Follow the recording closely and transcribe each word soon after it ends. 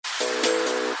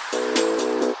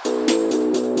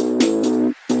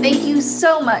Thank you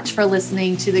so much for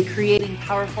listening to the Creating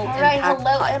Powerful Impact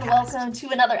hello podcast. And welcome to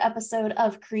another episode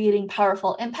of Creating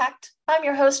Powerful Impact. I'm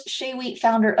your host, Shay Wheat,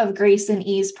 founder of Grace and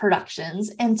Ease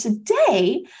Productions. And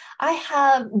today I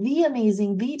have the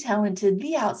amazing, the talented,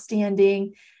 the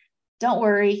outstanding, don't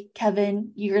worry,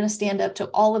 Kevin, you're going to stand up to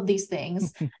all of these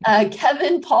things.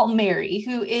 Kevin Palmieri,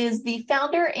 who is the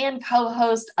founder and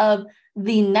co-host of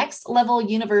the Next Level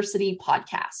University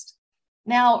podcast.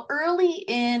 Now, early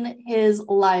in his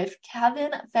life,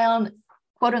 Kevin found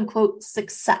quote unquote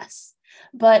success.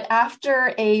 But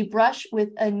after a brush with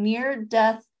a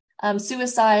near-death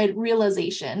suicide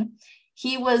realization,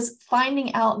 he was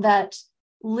finding out that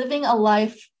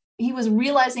he was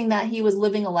realizing that he was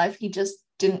living a life he just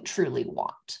didn't truly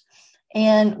want.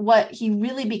 And what he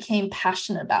really became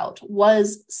passionate about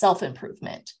was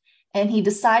self-improvement. And he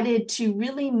decided to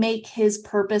really make his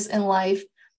purpose in life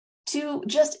to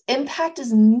just impact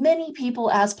as many people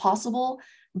as possible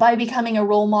by becoming a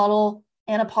role model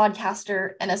and a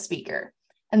podcaster and a speaker.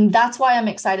 And that's why I'm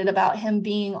excited about him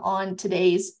being on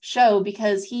today's show,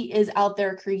 because he is out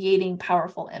there creating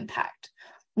powerful impact.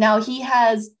 Now, he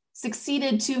has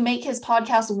succeeded to make his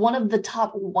podcast one of the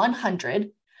top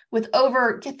 100 with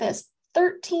over, get this,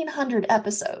 1,300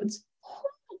 episodes.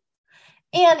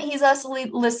 And he's actually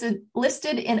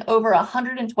listed in over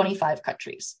 125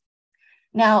 countries.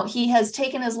 Now, he has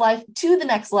taken his life to the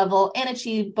next level and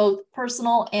achieved both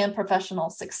personal and professional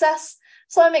success.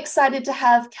 So I'm excited to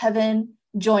have Kevin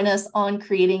join us on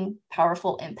Creating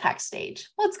Powerful Impact stage.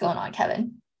 What's going on,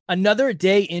 Kevin? Another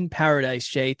day in paradise,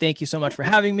 Shay. Thank you so much for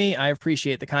having me. I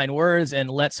appreciate the kind words, and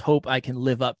let's hope I can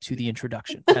live up to the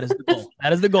introduction. That is the goal.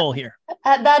 That is the goal here.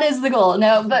 That is the goal.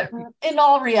 No, but in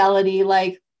all reality,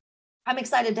 I'm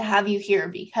excited to have you here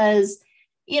because,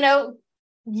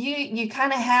 you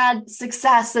kind of had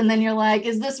success, and then you're like,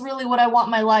 is this really what I want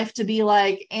my life to be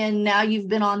like? And now you've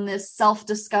been on this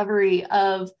self-discovery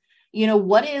of,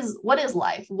 what is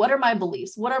life? What are my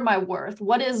beliefs? What are my worth?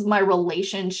 What is my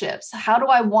relationships? How do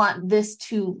I want this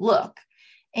to look?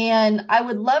 And I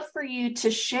would love for you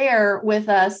to share with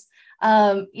us,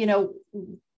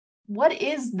 what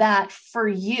is that for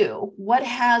you? What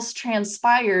has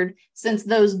transpired since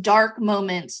those dark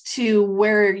moments to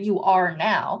where you are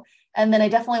now? And then I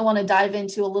definitely want to dive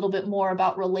into a little bit more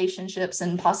about relationships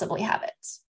and possibly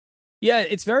habits. Yeah,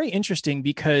 it's very interesting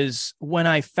because when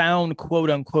I found quote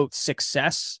unquote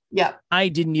success, I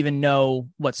didn't even know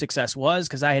what success was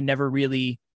because I had never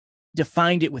really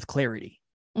defined it with clarity.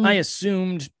 I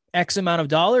assumed X amount of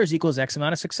dollars equals X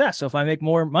amount of success. So if I make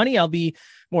more money, I'll be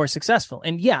more successful.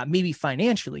 And yeah, maybe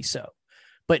financially so,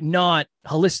 but not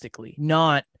holistically,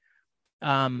 not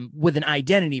with an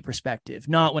identity perspective,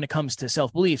 not when it comes to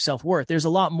self-belief, self-worth. There's a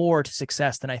lot more to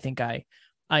success than I think I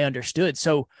understood.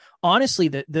 So honestly,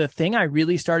 the thing I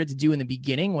really started to do in the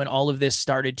beginning when all of this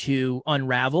started to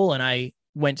unravel and I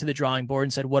went to the drawing board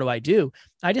and said, what do?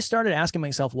 I just started asking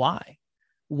myself, why?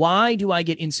 Why do I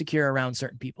get insecure around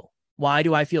certain people? Why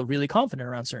do I feel really confident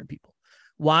around certain people?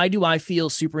 Why do I feel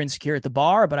super insecure at the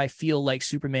bar, but I feel like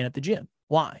Superman at the gym?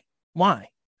 Why?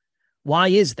 Why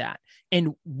is that?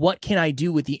 And what can I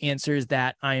do with the answers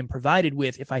that I am provided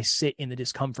with if I sit in the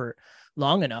discomfort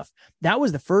long enough? That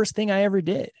was the first thing I ever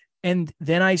did. And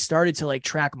then I started to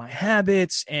track my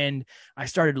habits, and I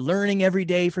started learning every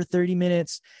day for 30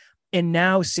 minutes. And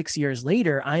now 6 years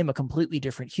later, I am a completely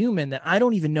different human that I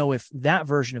don't even know if that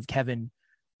version of Kevin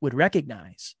would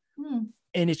recognize.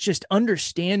 And it's just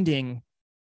understanding.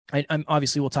 I'm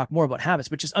obviously we'll talk more about habits,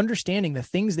 but just understanding the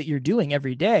things that you're doing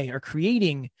every day are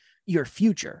creating your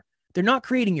future. They're not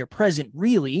creating your present.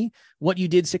 Really, what you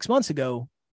did 6 months ago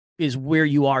is where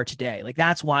you are today.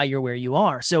 That's why you're where you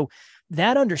are. So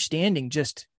that understanding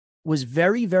just was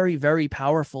very, very, very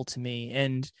powerful to me.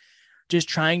 And just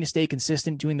trying to stay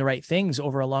consistent, doing the right things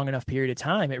over a long enough period of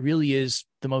time, it really is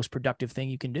the most productive thing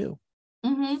you can do.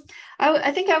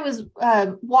 I think I was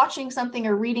watching something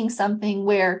or reading something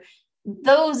where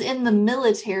those in the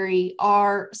military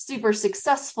are super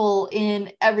successful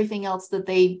in everything else that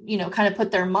they, kind of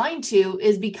put their mind to,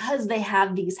 is because they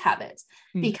have these habits,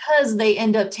 because they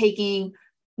end up taking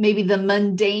maybe the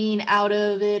mundane out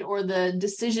of it or the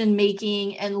decision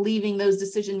making and leaving those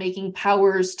decision making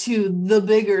powers to the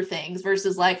bigger things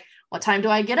versus what time do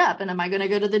I get up? And am I going to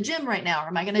go to the gym right now? Or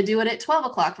am I going to do it at 12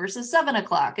 o'clock versus 7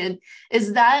 o'clock? And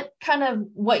is that kind of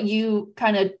what you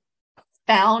kind of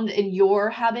found in your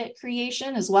habit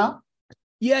creation as well?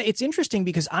 Yeah, it's interesting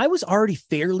because I was already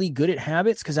fairly good at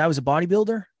habits because I was a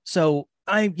bodybuilder. So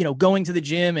going to the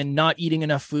gym and not eating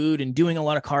enough food and doing a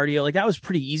lot of cardio, that was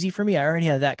pretty easy for me. I already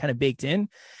had that kind of baked in.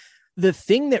 The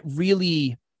thing that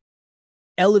really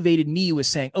elevated me was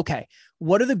saying, okay,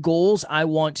 what are the goals I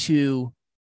want to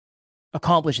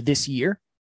accomplish this year?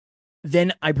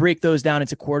 Then I break those down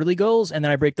into quarterly goals. And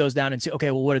then I break those down into, okay,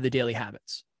 well, what are the daily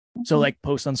habits? Mm-hmm. So like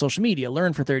post on social media,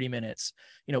 learn for 30 minutes,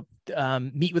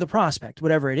 meet with a prospect,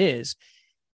 whatever it is.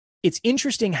 It's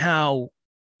interesting how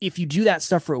if you do that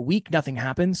stuff for a week, nothing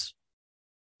happens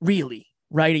really,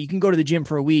 right? You can go to the gym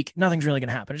for a week. Nothing's really going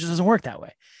to happen. It just doesn't work that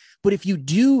way. But if you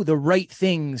do the right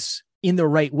things in the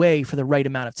right way for the right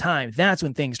amount of time, that's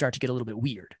when things start to get a little bit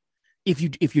weird. If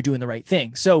you're doing the right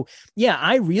thing. So yeah,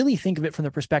 I really think of it from the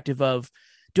perspective of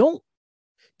don't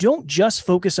just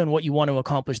focus on what you want to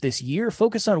accomplish this year,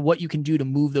 focus on what you can do to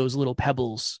move those little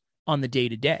pebbles on the day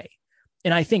to day.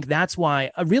 And I think that's why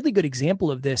a really good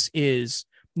example of this is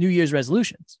New Year's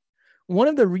resolutions. One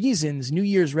of the reasons New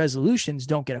Year's resolutions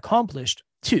don't get accomplished,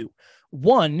 two,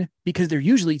 one, because they're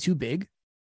usually too big.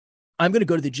 I'm going to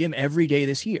go to the gym every day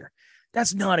this year.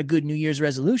 That's not a good New Year's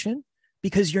resolution,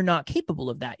 because you're not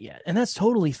capable of that yet. And that's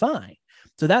totally fine.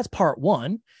 So that's part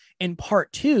one. And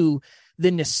part two, the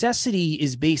necessity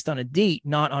is based on a date,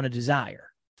 not on a desire.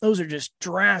 Those are just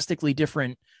drastically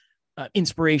different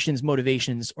inspirations,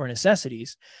 motivations, or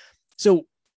necessities. So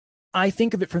I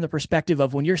think of it from the perspective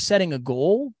of when you're setting a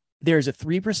goal, there's a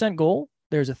 3% goal,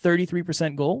 there's a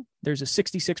 33% goal, there's a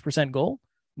 66% goal,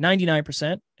 99%,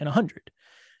 and 100.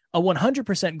 A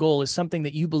 100% goal is something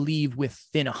that you believe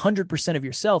within 100% of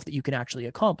yourself that you can actually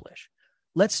accomplish.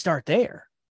 Let's start there.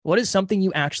 What is something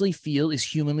you actually feel is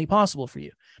humanly possible for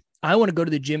you? I want to go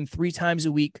to the gym 3 times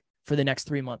a week for the next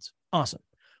 3 months. Awesome.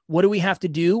 What do we have to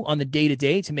do on the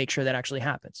day-to-day to make sure that actually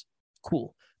happens?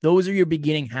 Cool. Those are your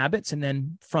beginning habits. And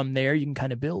then from there, you can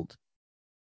kind of build.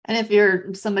 And if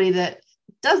you're somebody that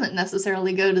doesn't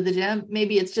necessarily go to the gym,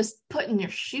 maybe it's just putting your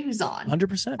shoes on.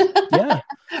 100%. Yeah.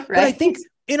 Right. But I think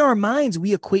in our minds,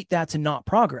 we equate that to not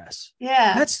progress.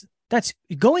 Yeah. That's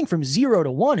going from 0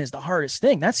 to 1 is the hardest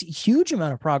thing. That's a huge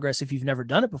amount of progress if you've never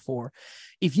done it before.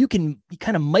 If you can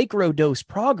kind of microdose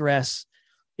progress,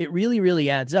 it really,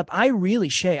 really adds up. I really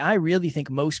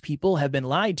think most people have been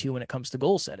lied to when it comes to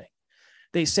goal setting.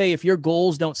 They say if your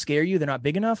goals don't scare you, they're not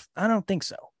big enough. I don't think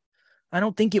so. I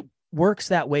don't think it works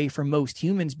that way for most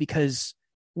humans because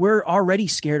we're already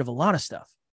scared of a lot of stuff.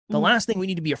 The last thing we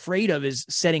need to be afraid of is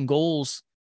setting goals.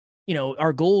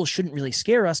 Our goals shouldn't really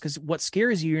scare us because what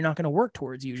scares you, you're not going to work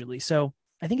towards usually. So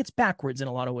I think it's backwards in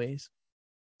a lot of ways.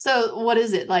 So what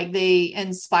is it? Like they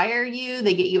inspire you,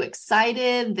 they get you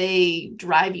excited, they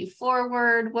drive you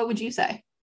forward. What would you say?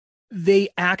 They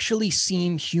actually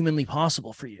seem humanly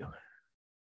possible for you.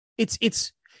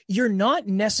 You're not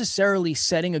necessarily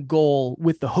setting a goal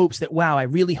with the hopes that, wow, I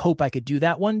really hope I could do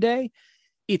that one day.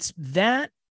 It's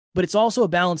that, but it's also a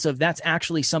balance of that's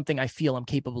actually something I feel I'm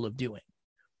capable of doing.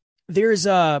 There's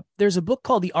a book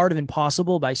called The Art of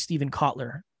Impossible by Stephen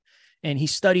Kotler, and he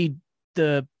studied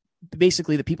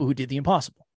basically the people who did the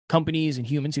impossible, companies and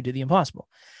humans who did the impossible.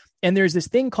 And there's this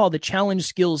thing called the challenge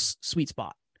skills sweet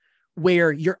spot,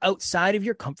 where you're outside of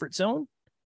your comfort zone,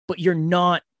 but you're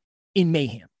not in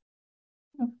mayhem.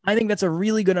 I think that's a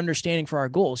really good understanding for our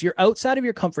goals. You're outside of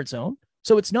your comfort zone.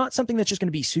 So it's not something that's just going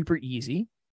to be super easy,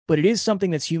 but it is something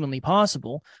that's humanly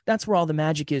possible. That's where all the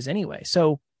magic is anyway.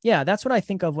 So yeah, that's what I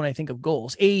think of when I think of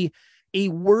goals. A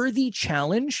worthy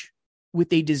challenge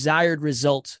with a desired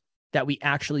result that we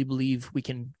actually believe we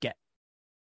can get.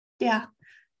 Yeah.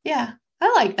 Yeah.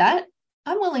 I like that.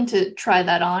 I'm willing to try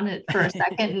that on for a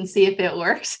second and see if it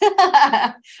works.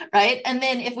 Right. And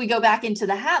then if we go back into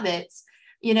the habits,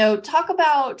 talk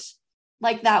about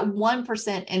like that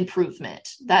 1% improvement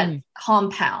that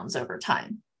compounds over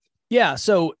time. Yeah.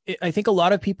 So I think a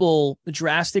lot of people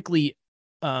drastically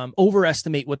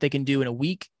overestimate what they can do in a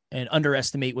week and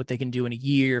underestimate what they can do in a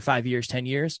year, 5 years, 10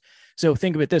 years. So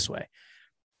think of it this way.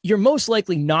 You're most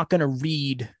likely not going to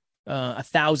read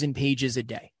 1,000 pages a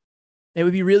day. It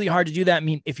would be really hard to do that. I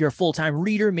mean, if you're a full-time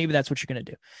reader, maybe that's what you're going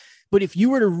to do. But if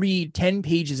you were to read 10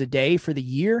 pages a day for the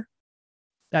year,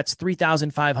 that's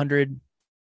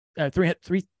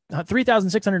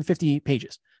 3,650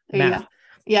 pages. There math. You go.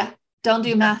 Yeah. Don't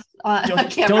do math on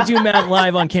camera. Don't do math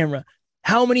live on camera.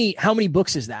 How many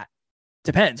books is that?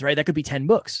 Depends, right? That could be 10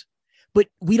 books. But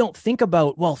we don't think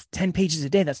about, 10 pages a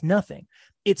day, that's nothing.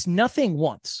 It's nothing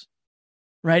once,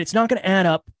 right? It's not going to add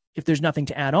up if there's nothing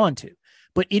to add on to.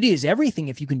 But it is everything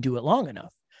if you can do it long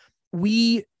enough.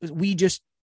 We just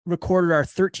recorded our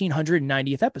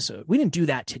 1390th episode. We didn't do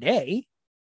that today.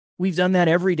 We've done that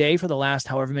every day for the last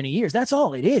however many years. That's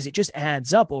all it is. It just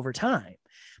adds up over time.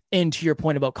 And to your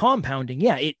point about compounding,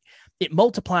 yeah, it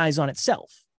multiplies on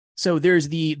itself. So there's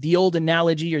the old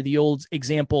analogy or the old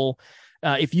example.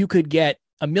 If you could get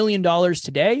 $1 million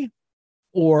today,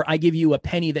 or I give you a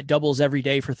penny that doubles every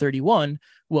day for 31,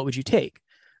 what would you take?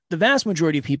 The vast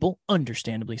majority of people,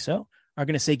 understandably so, are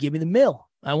going to say, give me the mill.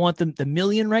 I want the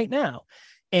million right now.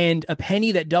 And a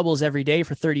penny that doubles every day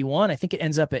for 31, I think it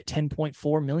ends up at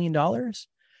 $10.4 million,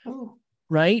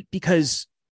 right? Because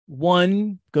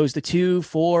 1 goes to 2,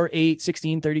 4, 8,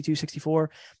 16, 32, 64.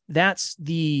 That's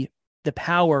the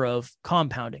power of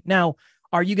compounding. Now,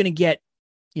 are you going to get,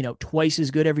 twice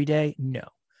as good every day? No,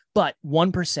 but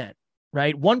 1%,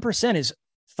 right? 1% is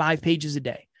 5 pages a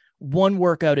day, 1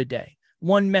 workout a day,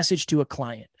 1 message to a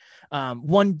client,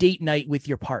 1 date night with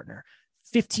your partner,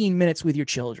 15 minutes with your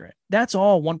children. That's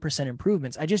all 1%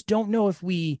 improvements. I just don't know if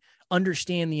we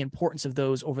understand the importance of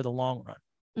those over the long run.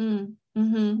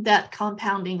 That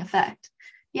compounding effect.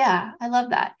 Yeah, I love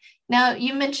that. Now,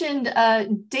 you mentioned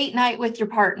date night with your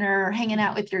partner, hanging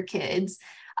out with your kids.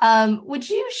 Would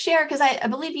you share, because I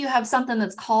believe you have something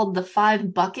that's called the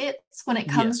 5 buckets when it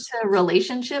comes to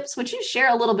relationships. Would you share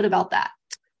a little bit about that?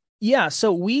 Yeah,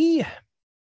 so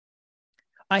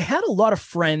I had a lot of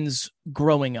friends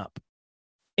growing up,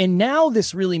 and now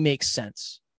this really makes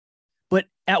sense. But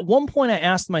at one point I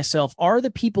asked myself, are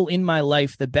the people in my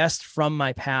life the best from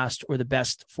my past or the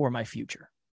best for my future?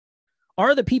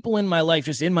 Are the people in my life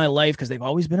just in my life because they've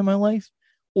always been in my life?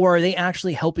 Or are they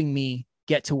actually helping me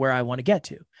get to where I want to get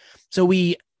to? So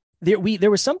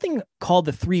there was something called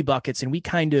the 3 buckets, and we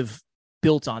kind of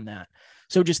built on that.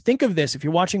 So just think of this. If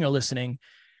you're watching or listening,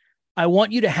 I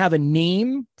want you to have a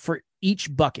name for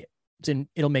each bucket.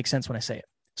 It'll make sense when I say it.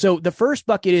 So the first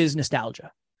bucket is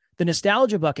nostalgia. The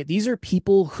nostalgia bucket, these are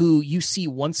people who you see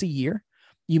once a year.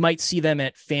 You might see them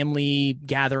at family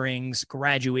gatherings,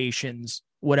 graduations,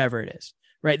 whatever it is,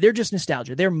 right? They're just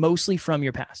nostalgia. They're mostly from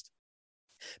your past.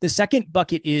 The second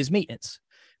bucket is maintenance.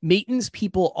 Maintenance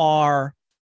people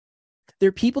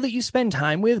they're people that you spend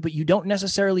time with, but you don't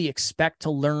necessarily expect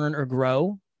to learn or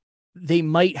grow. They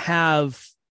might have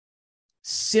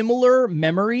similar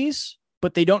memories,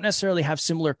 but they don't necessarily have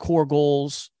similar core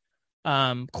goals,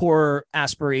 core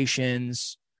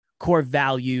aspirations, core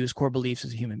values, core beliefs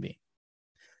as a human being.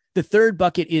 The third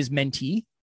bucket is mentee.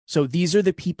 So these are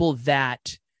the people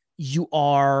that you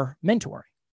are mentoring,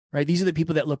 right? These are the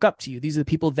people that look up to you. These are the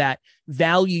people that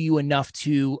value you enough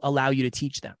to allow you to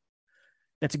teach them.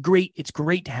 It's great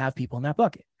to have people in that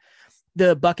bucket.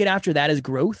 The bucket after that is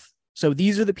growth. So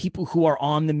these are the people who are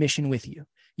on the mission with you.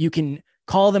 You can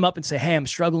call them up and say, hey, I'm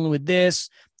struggling with this.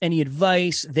 Any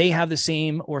advice? They have the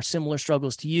same or similar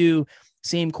struggles to you,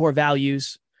 same core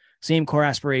values, same core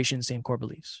aspirations, same core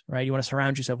beliefs, right? You want to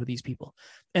surround yourself with these people.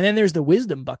 And then there's the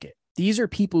wisdom bucket. These are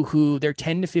people who they're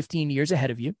 10 to 15 years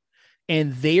ahead of you,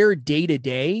 and their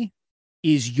day-to-day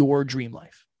is your dream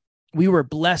life. We were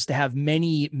blessed to have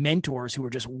many mentors who were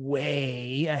just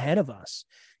way ahead of us,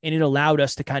 and it allowed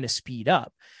us to kind of speed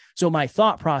up. So my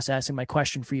thought process and my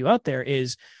question for you out there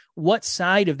is, what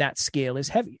side of that scale is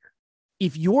heavier?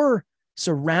 If you're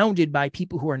surrounded by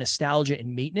people who are nostalgia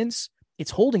and maintenance,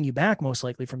 it's holding you back most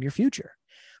likely from your future.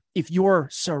 If you're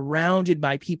surrounded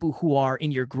by people who are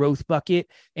in your growth bucket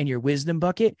and your wisdom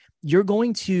bucket, you're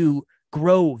going to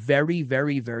grow very,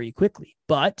 very, very quickly.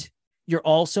 But you're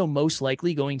also most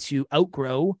likely going to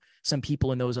outgrow some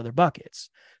people in those other buckets.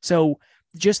 So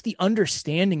just the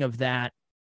understanding of that,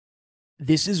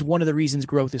 this is one of the reasons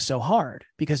growth is so hard,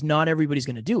 because not everybody's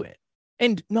going to do it.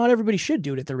 And not everybody should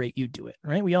do it at the rate you do it,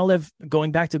 right? We all have,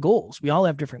 going back to goals, we all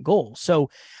have different goals.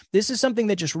 So this is something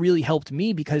that just really helped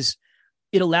me, because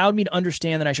it allowed me to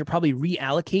understand that I should probably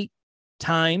reallocate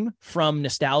time from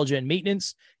nostalgia and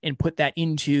maintenance and put that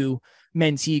into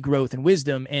mentee, growth, and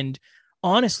wisdom. And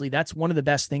honestly, that's one of the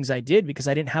best things I did, because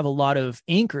I didn't have a lot of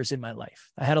anchors in my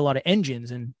life. I had a lot of engines,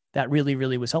 and that really,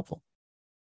 really was helpful.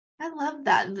 I love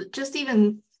that. Just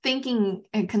even thinking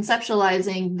and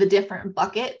conceptualizing the different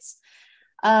buckets.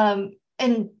 And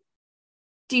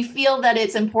do you feel that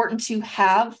it's important to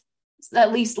have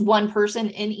at least one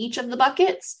person in each of the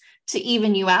buckets to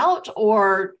even you out?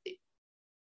 Or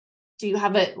do you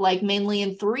have it like mainly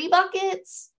in 3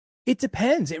 buckets? It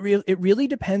depends. It really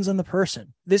depends on the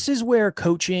person. This is where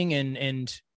coaching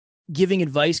and giving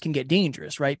advice can get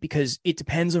dangerous, right? Because it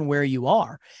depends on where you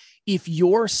are. If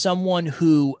you're someone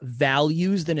who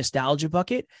values the nostalgia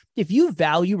bucket, if you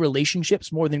value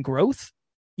relationships more than growth,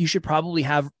 you should probably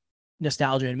have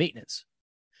nostalgia and maintenance.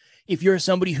 If you're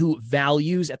somebody who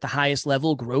values at the highest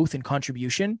level growth and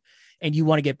contribution, and you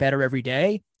want to get better every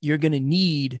day, you're going to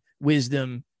need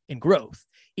wisdom and growth.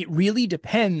 It really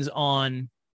depends on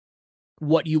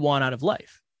what you want out of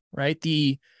life, right?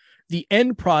 The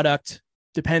end product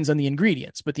depends on the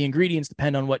ingredients, but the ingredients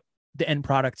depend on what the end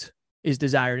product is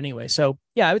desired anyway. So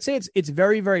yeah, I would say it's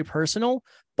very, very personal,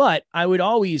 But I would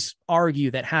always argue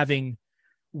that having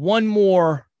one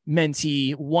more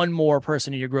mentee, one more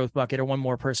person in your growth bucket, or one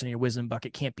more person in your wisdom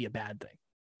bucket can't be a bad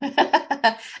thing.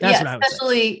 Yeah,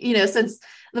 especially, since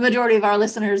the majority of our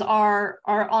listeners are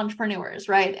entrepreneurs,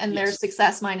 right? And they're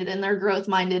success minded and they're growth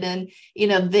minded, and,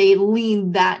 they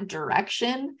lean that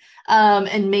direction.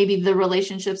 And maybe the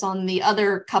relationships on the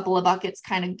other couple of buckets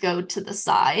kind of go to the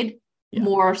side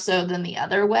more so than the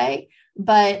other way.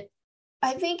 But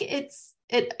I think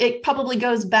it probably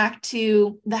goes back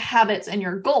to the habits and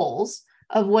your goals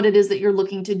of what it is that you're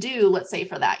looking to do, let's say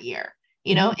for that year.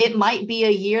 It might be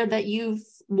a year that you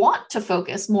want to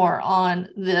focus more on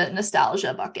the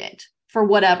nostalgia bucket for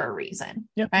whatever reason,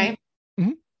 right?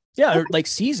 Mm-hmm. Yeah, or like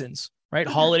seasons, right?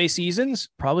 Yeah. Holiday seasons,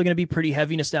 probably going to be pretty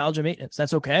heavy nostalgia maintenance.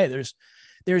 That's okay.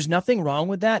 There's nothing wrong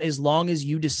with that as long as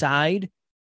you decide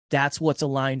that's what's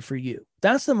aligned for you.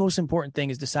 That's the most important thing,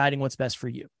 is deciding what's best for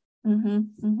you.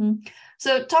 Mm-hmm. Mm-hmm.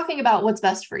 So talking about what's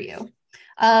best for you,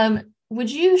 would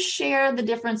you share the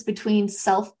difference between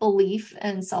self-belief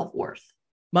and self-worth?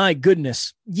 My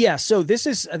goodness. Yeah. So this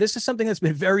is something that's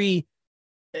been very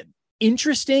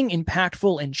interesting,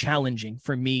 impactful, and challenging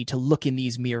for me to look in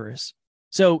these mirrors.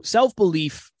 So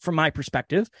self-belief, from my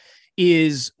perspective,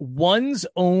 is one's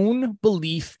own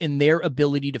belief in their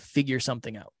ability to figure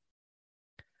something out,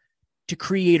 to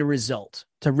create a result,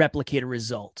 to replicate a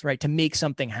result, right? To make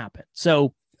something happen.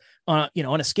 So, on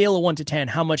a scale of 1 to 10,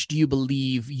 how much do you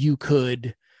believe you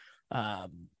could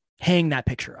hang that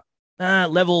picture up?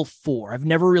 Level 4. I've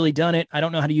never really done it. I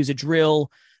don't know how to use a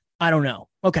drill. I don't know.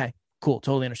 Okay, cool.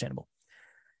 Totally understandable.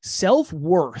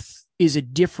 Self-worth is a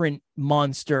different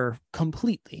monster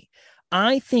completely.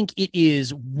 I think it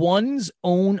is one's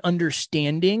own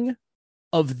understanding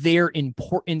of their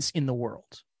importance in the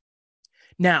world.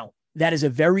 Now, that is a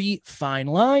very fine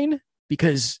line,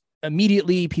 because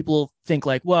immediately people think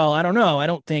like, well, I don't know. I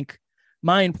don't think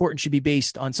my importance should be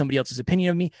based on somebody else's opinion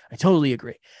of me. I totally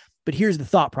agree. But here's the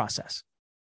thought process.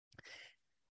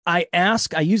 I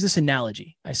use this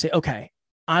analogy. I say, okay,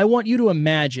 I want you to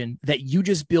imagine that you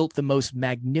just built the most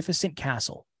magnificent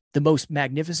castle, the most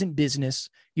magnificent business.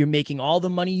 You're making all the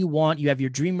money you want. You have your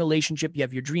dream relationship. You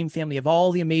have your dream family. You have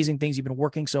all the amazing things you've been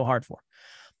working so hard for.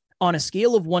 On a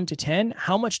scale of 1 to 10,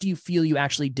 how much do you feel you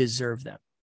actually deserve them?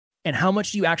 And how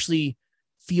much do you actually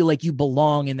feel like you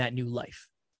belong in that new life?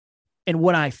 And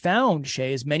what I found,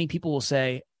 Shay, is many people will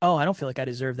say, oh, I don't feel like I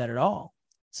deserve that at all.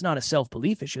 It's not a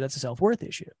self-belief issue. That's a self-worth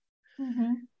issue.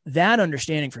 Mm-hmm. That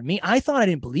understanding for me, I thought I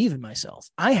didn't believe in myself.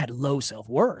 I had low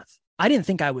self-worth. I didn't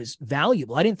think I was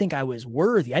valuable. I didn't think I was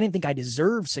worthy. I didn't think I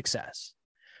deserved success.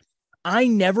 I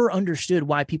never understood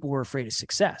why people were afraid of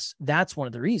success. That's one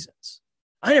of the reasons.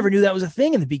 I never knew that was a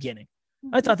thing in the beginning.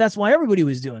 Mm-hmm. I thought that's why everybody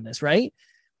was doing this, right?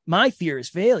 My fear is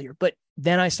failure. But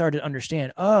then I started to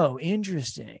understand, oh,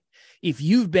 interesting. If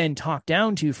you've been talked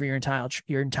down to for your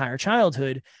entire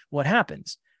childhood, what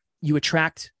happens? You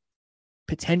attract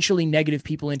potentially negative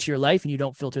people into your life and you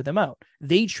don't filter them out.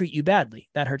 They treat you badly.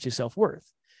 That hurts your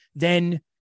self-worth. Then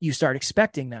you start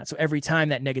expecting that. So every time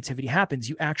that negativity happens,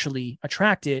 you actually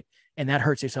attract it, and that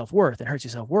hurts your self-worth. It hurts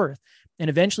your self-worth. And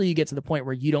eventually you get to the point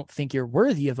where you don't think you're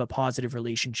worthy of a positive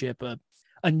relationship,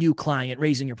 a new client,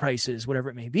 raising your prices, whatever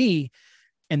it may be.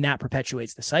 And that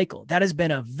perpetuates the cycle. That has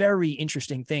been a very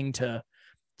interesting thing to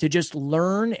just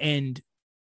learn and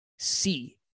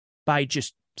see by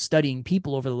just studying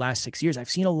people over the last 6 years. I've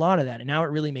seen a lot of that, and now it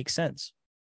really makes sense.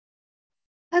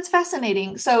 That's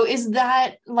fascinating. So is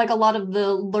that like a lot of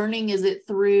the learning, is it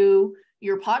through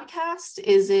your podcast?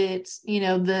 Is it,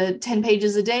 the 10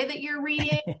 pages a day that you're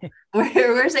reading?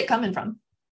 Where's it coming from?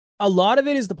 A lot of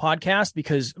it is the podcast,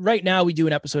 because right now we do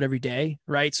an episode every day,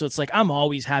 right? So it's like I'm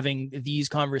always having these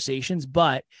conversations,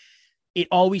 but it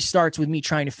always starts with me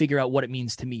trying to figure out what it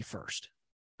means to me first.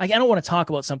 Like, I don't want to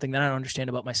talk about something that I don't understand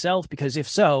about myself, because if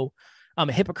so, I'm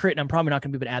a hypocrite and I'm probably not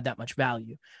going to be able to add that much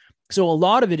value. So a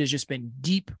lot of it has just been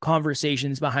deep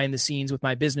conversations behind the scenes with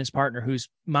my business partner, who's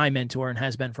my mentor and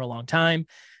has been for a long time.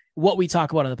 What we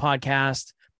talk about on the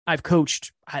podcast, I've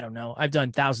coached, I don't know, I've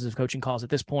done thousands of coaching calls at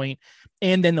this point,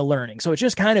 and then the learning. So it's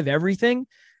just kind of everything,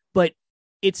 but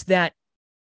it's that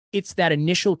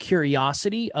initial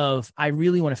curiosity of, I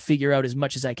really want to figure out as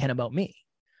much as I can about me.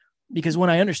 Because when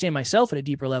I understand myself at a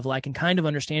deeper level, I can kind of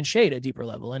understand Shay at a deeper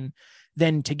level. And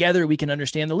then together we can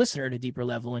understand the listener at a deeper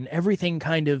level, and everything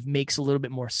kind of makes a little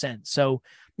bit more sense. So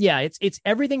yeah, it's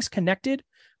everything's connected,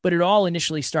 but it all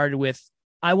initially started with,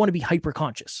 I want to be hyper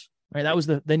conscious, right? That was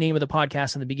the name of the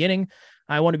podcast in the beginning.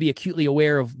 I want to be acutely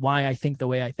aware of why I think the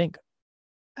way I think.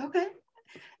 Okay.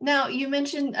 Now you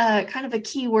mentioned kind of a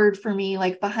key word for me,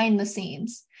 like behind the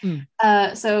scenes.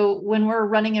 So when we're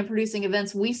running and producing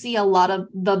events, we see a lot of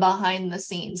the behind the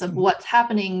scenes of what's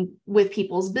happening with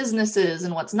people's businesses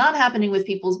and what's not happening with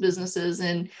people's businesses.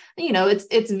 And,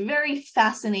 it's very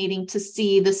fascinating to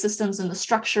see the systems and the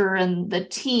structure and the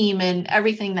team and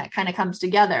everything that kind of comes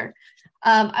together.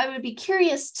 I would be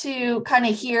curious to kind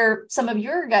of hear some of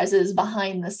your guys'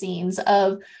 behind the scenes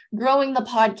of growing the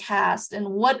podcast and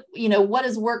what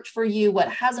has worked for you, what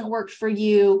hasn't worked for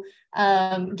you,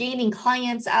 gaining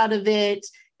clients out of it,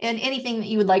 and anything that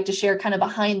you would like to share kind of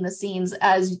behind the scenes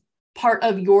as part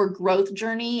of your growth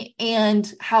journey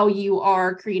and how you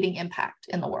are creating impact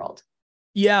in the world.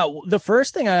 Yeah. The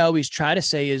first thing I always try to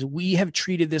say is we have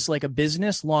treated this like a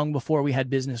business long before we had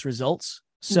business results.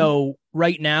 So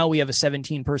right now we have a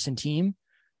 17-person team.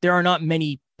 There are not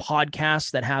many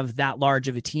podcasts that have that large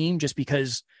of a team just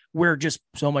because we're just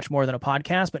so much more than a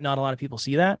podcast, but not a lot of people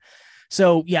see that.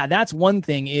 So yeah, that's one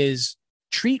thing, is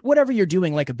treat whatever you're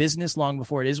doing like a business long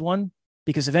before it is one,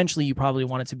 because eventually you probably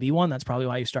want it to be one. That's probably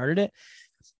why you started it.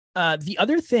 The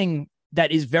other thing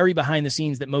that is very behind the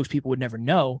scenes that most people would never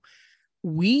know,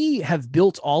 we have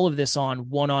built all of this on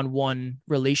one-on-one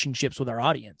relationships with our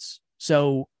audience.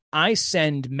 So I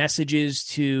send messages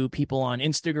to people on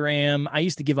Instagram. I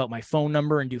used to give out my phone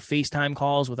number and do FaceTime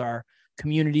calls with our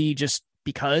community just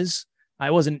because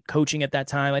I wasn't coaching at that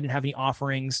time. I didn't have any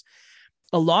offerings.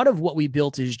 A lot of what we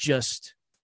built is just,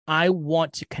 I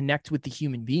want to connect with the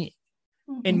human being.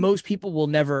 And most people will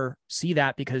never see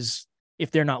that because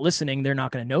if they're not listening, they're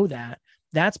not going to know that.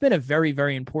 That's been a very,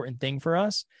 very important thing for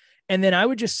us. And then I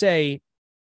would just say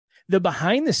the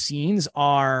behind the scenes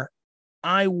are,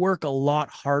 I work a lot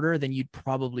harder than you'd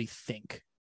probably think,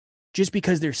 just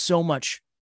because there's so much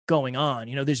going on.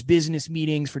 There's business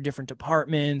meetings for different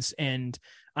departments, and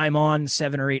I'm on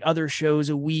 7 or 8 other shows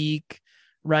a week,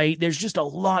 right? There's just a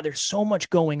lot. There's so much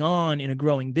going on in a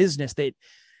growing business that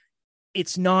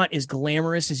it's not as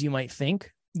glamorous as you might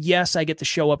think. Yes, I get to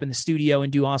show up in the studio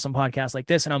and do awesome podcasts like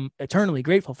this, and I'm eternally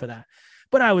grateful for that.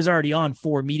 But I was already on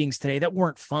 4 meetings today that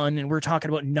weren't fun. And we're talking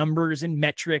about numbers and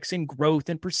metrics and growth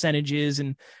and percentages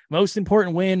and most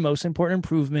important win, most important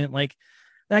improvement. Like,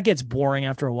 that gets boring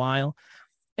after a while.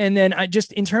 And then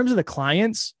in terms of the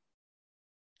clients,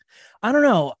 I don't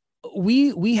know.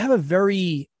 We have a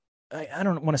very, I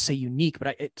don't want to say unique,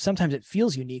 but sometimes it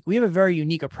feels unique. We have a very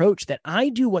unique approach that I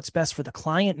do what's best for the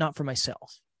client, not for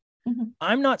myself.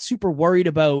 I'm not super worried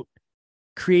about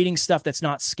creating stuff that's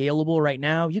not scalable right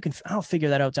now. I'll figure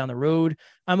that out down the road.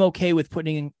 I'm okay with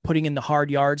putting in the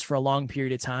hard yards for a long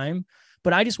period of time,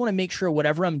 but I just want to make sure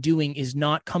whatever I'm doing is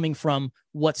not coming from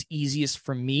what's easiest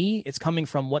for me. It's coming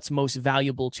from what's most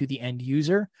valuable to the end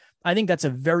user. I think that's a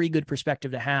very good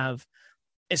perspective to have,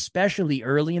 especially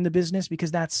early in the business,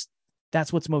 because that's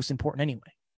what's most important anyway.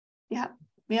 Yeah,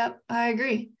 I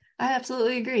agree. I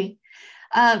absolutely agree.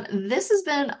 This has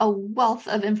been a wealth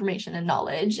of information and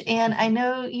knowledge, and I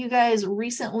know you guys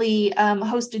recently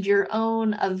hosted your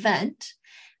own event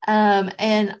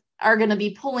and are going to be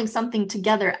pulling something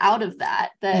together out of that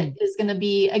is going to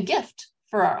be a gift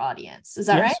for our audience. Is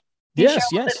that right? Can you share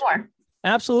a little bit more?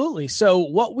 Absolutely. So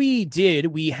what we did,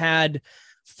 we had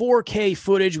 4K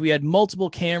footage, we had multiple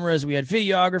cameras, we had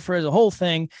videographers, the whole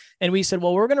thing. And we said,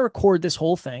 well, we're going to record this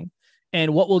whole thing.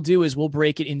 And what we'll do is we'll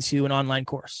break it into an online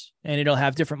course, and it'll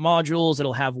have different modules.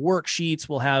 It'll have worksheets.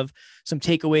 We'll have some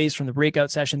takeaways from the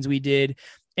breakout sessions we did.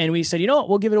 And we said, you know what,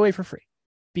 we'll give it away for free,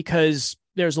 because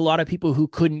there's a lot of people who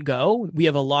couldn't go. We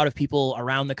have a lot of people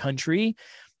around the country.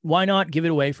 Why not give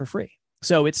it away for free?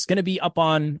 So it's going to be up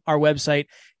on our website.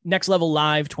 Next Level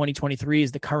Live 2023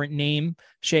 is the current name.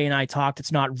 Shay and I talked.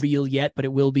 It's not real yet, but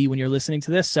it will be when you're listening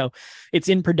to this. So it's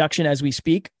in production as we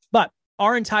speak. But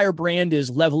our entire brand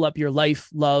is level up your life,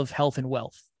 love, health, and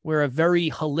wealth. We're a very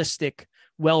holistic,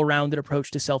 well-rounded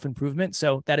approach to self-improvement.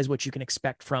 So that is what you can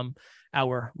expect from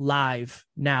our live,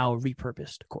 now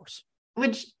repurposed course.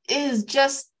 Which is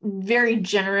just very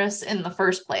generous in the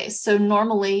first place. So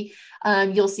normally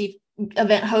you'll see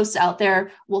event hosts out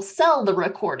there will sell the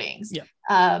recordings,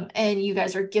 and you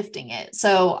guys are gifting it.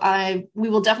 So we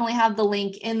will definitely have the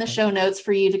link in the show notes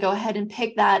for you to go ahead and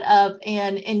pick that up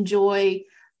and enjoy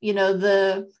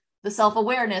the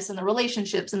self-awareness and the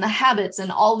relationships and the habits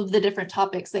and all of the different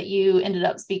topics that you ended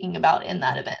up speaking about in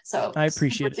that event. So I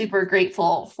appreciate it. Super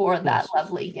grateful for that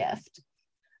lovely gift.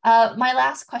 My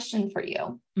last question for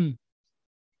you.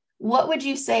 What would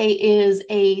you say is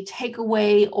a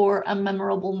takeaway or a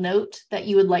memorable note that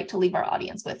you would like to leave our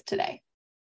audience with today?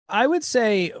 I would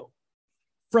say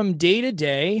from day to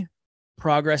day,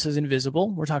 progress is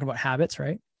invisible. We're talking about habits,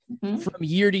 right? From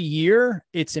year to year,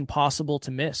 it's impossible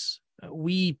to miss.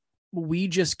 We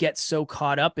just get so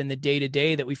caught up in the day to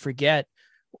day that we forget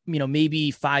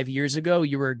maybe 5 years ago,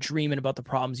 you were dreaming about the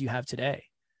problems you have today.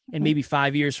 And maybe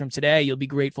 5 years from today, you'll be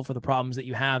grateful for the problems that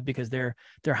you have because they're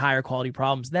higher quality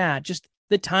problems. That just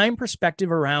the time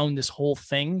perspective around this whole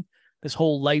thing, this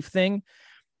whole life thing,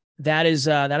 that is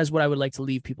what I would like to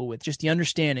leave people with. Just the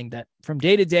understanding that from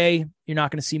day to day, you're not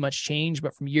going to see much change,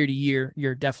 but from year to year,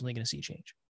 you're definitely going to see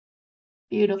change.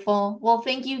 Beautiful. Well,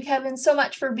 thank you, Kevin, so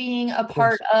much for being a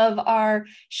part of our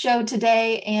show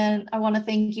today. And I want to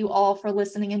thank you all for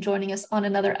listening and joining us on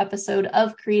another episode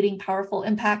of Creating Powerful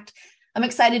Impact. I'm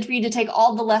excited for you to take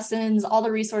all the lessons, all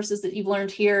the resources that you've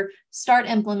learned here, start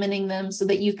implementing them so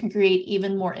that you can create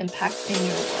even more impact in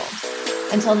your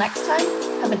world. Until next time,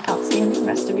 have an outstanding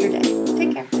rest of your day.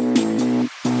 Take care.